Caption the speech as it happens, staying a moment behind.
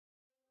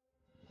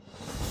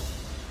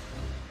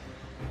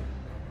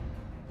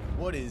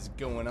What is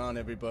going on,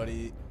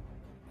 everybody?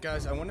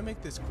 Guys, I want to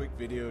make this quick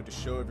video to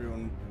show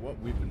everyone what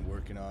we've been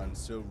working on.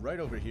 So right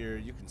over here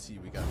you can see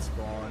we got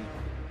spawn,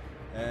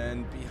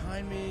 and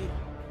behind me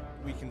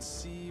we can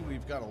see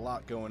we've got a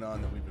lot going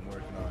on that we've been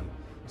working on.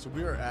 So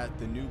we are at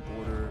the new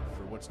border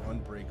for what's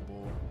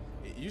unbreakable.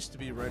 It used to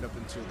be right up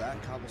until that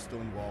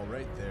cobblestone wall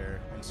right there,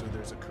 and so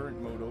there's a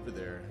current mode over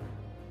there.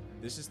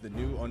 This is the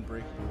new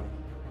unbreakable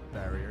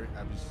barrier.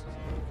 As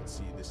you can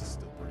see, this is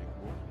still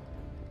breakable.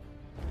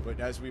 But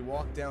as we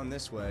walk down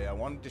this way, I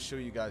wanted to show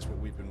you guys what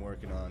we've been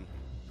working on.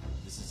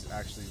 This is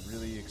actually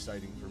really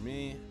exciting for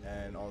me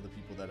and all the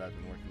people that I've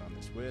been working on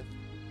this with.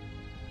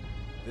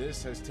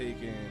 This has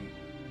taken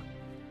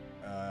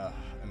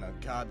an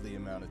ungodly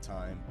amount of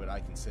time, but I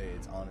can say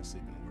it's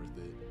honestly been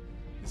worth it.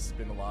 This has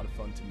been a lot of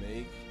fun to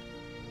make.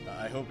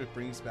 I hope it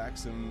brings back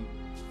some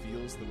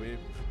feels the way it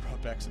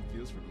brought back some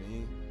feels for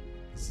me.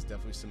 This is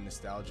definitely some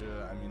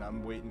nostalgia. I mean,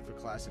 I'm waiting for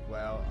Classic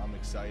WoW. I'm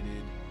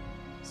excited.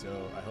 So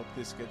I hope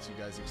this gets you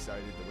guys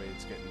excited the way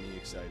it's getting me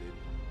excited.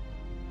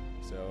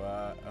 So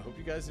I hope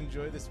you guys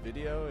enjoy this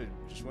video. I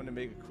just wanted to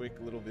make a quick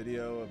little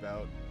video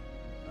about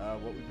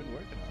what we've been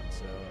working on.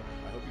 So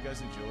I hope you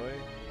guys enjoy.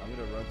 I'm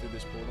going to run through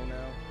this portal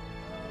now.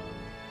 A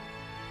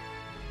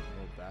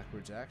little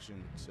backwards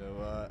action. So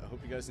I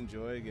hope you guys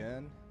enjoy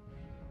again.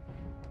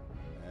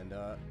 And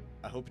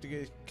I hope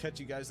to catch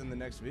you guys in the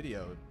next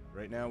video.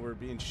 Right now we're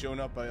being shown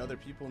up by other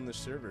people in the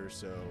server.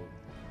 So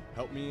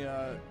help me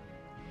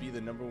be the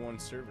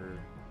 #1 server.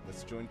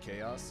 Let's join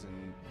Chaos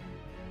and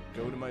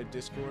go to my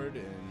Discord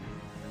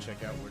and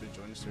check out where to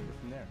join the server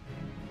from there.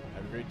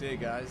 Have a great day,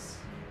 guys.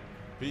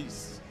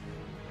 Peace.